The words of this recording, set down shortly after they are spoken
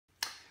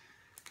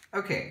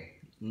Okay,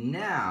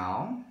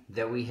 now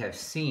that we have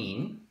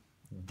seen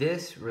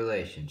this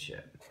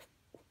relationship,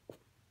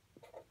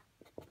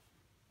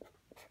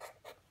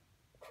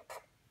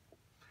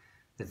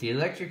 that the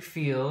electric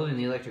field and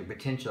the electric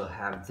potential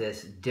have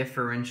this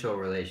differential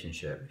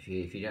relationship.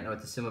 If you don't know what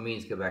the symbol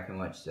means, go back and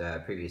watch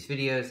previous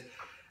videos.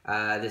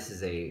 This is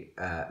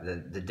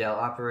the del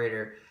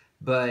operator,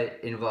 but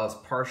involves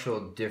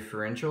partial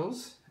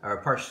differentials,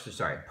 or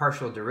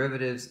partial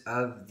derivatives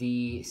of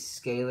the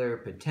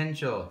scalar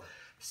potential.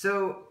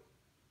 So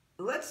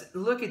let's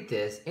look at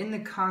this in the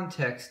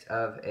context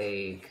of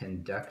a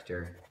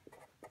conductor.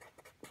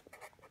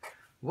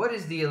 What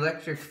is the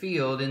electric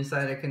field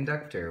inside a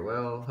conductor?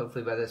 Well,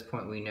 hopefully by this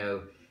point we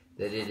know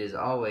that it is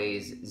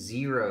always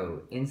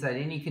zero. Inside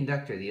any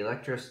conductor, the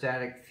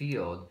electrostatic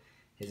field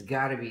has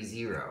got to be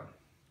zero.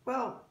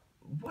 Well,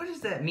 what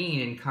does that mean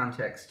in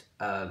context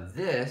of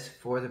this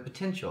for the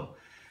potential?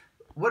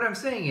 What I'm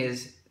saying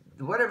is,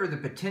 whatever the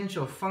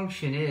potential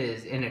function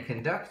is in a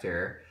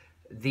conductor,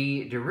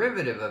 the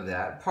derivative of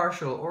that,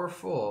 partial or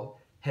full,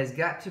 has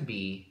got to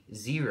be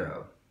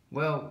zero.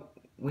 Well,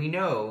 we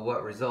know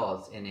what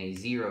results in a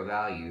zero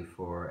value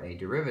for a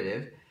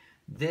derivative.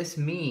 This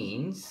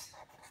means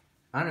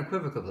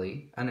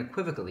unequivocally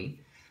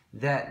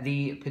that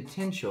the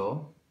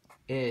potential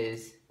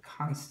is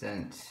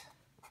constant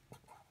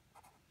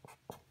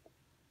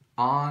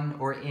on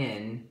or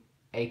in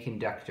a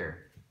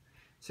conductor.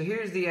 So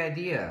here's the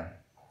idea.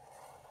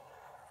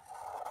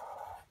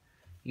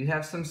 You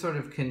have some sort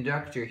of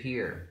conductor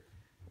here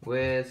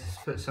with,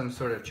 put some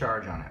sort of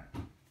charge on it,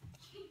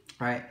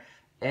 right?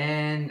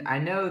 And I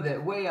know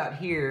that way out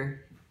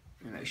here,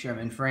 let me make sure I'm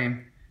in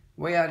frame,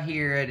 way out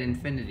here at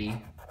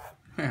infinity,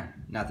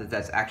 not that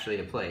that's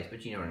actually a place,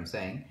 but you know what I'm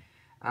saying,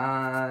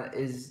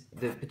 is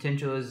the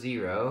potential is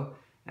zero.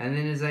 And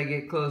then as I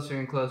get closer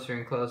and closer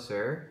and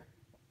closer,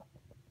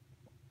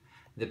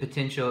 the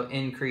potential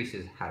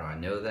increases. How do I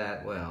know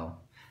that?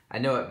 Well, I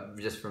know it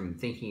just from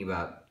thinking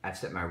about, I've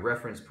set my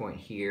reference point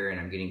here and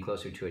I'm getting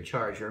closer to a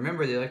charge.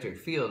 Remember, the electric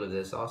field of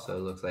this also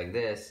looks like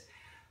this.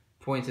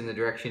 Points in the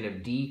direction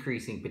of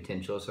decreasing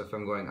potential. So if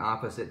I'm going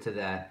opposite to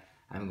that,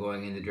 I'm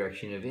going in the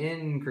direction of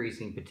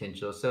increasing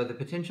potential. So the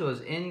potential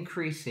is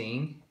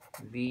increasing,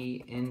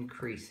 V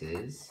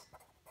increases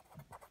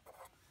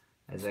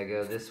as I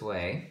go this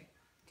way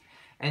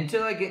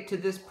until I get to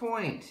this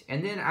point.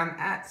 And then I'm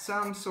at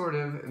some sort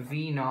of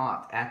V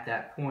naught at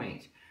that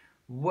point.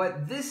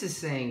 What this is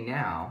saying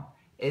now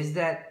is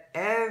that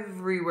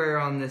everywhere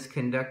on this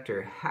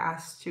conductor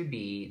has to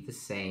be the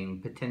same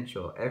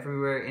potential.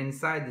 Everywhere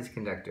inside this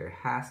conductor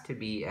has to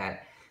be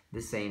at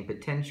the same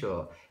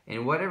potential.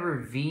 And whatever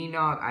V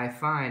naught I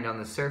find on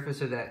the surface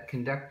of that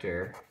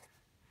conductor,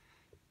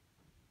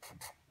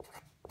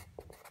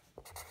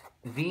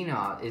 V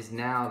naught is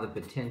now the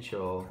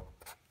potential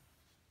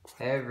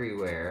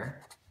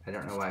everywhere. I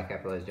don't know why I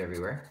capitalized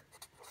everywhere.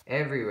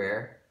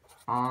 Everywhere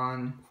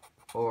on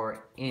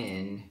or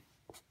in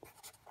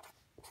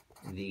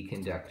the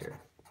conductor.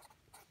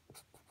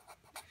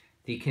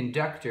 The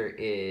conductor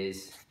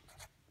is,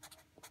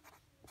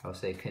 I'll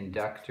say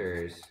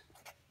conductors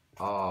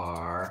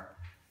are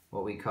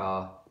what we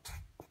call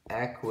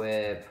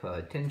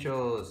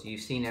equipotentials.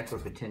 You've seen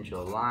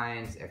equipotential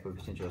lines,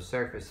 equipotential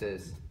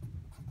surfaces.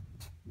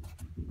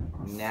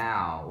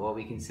 Now, what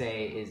we can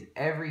say is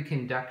every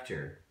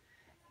conductor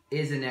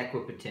is an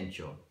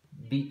equipotential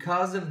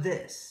because of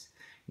this.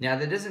 Now,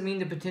 that doesn't mean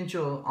the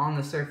potential on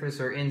the surface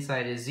or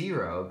inside is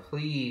zero.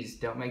 Please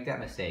don't make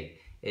that mistake.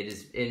 It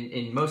is,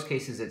 in most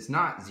cases, it's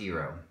not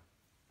zero.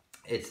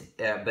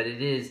 But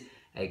it is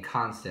a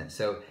constant.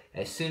 So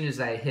as soon as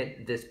I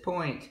hit this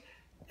point,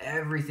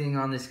 everything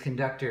on this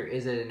conductor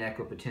is at an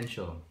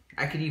equipotential.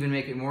 I could even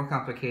make it more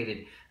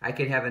complicated. I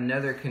could have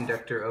another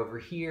conductor over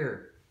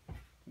here.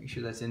 Make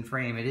sure that's in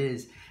frame. It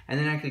is. And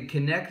then I could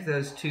connect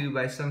those two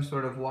by some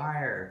sort of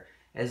wire.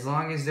 As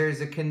long as there's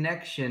a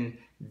connection,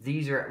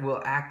 these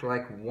will act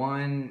like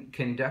one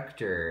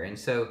conductor. And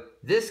so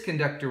this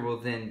conductor will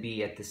then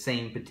be at the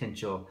same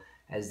potential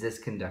as this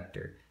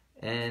conductor.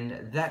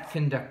 And that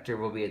conductor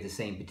will be at the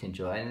same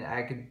potential. And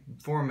I could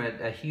form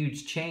a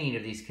huge chain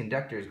of these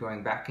conductors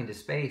going back into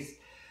space.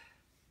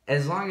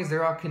 As long as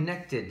they're all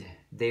connected,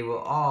 they will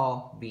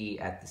all be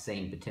at the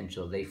same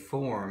potential. They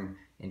form,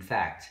 in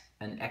fact,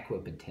 an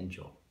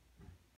equipotential.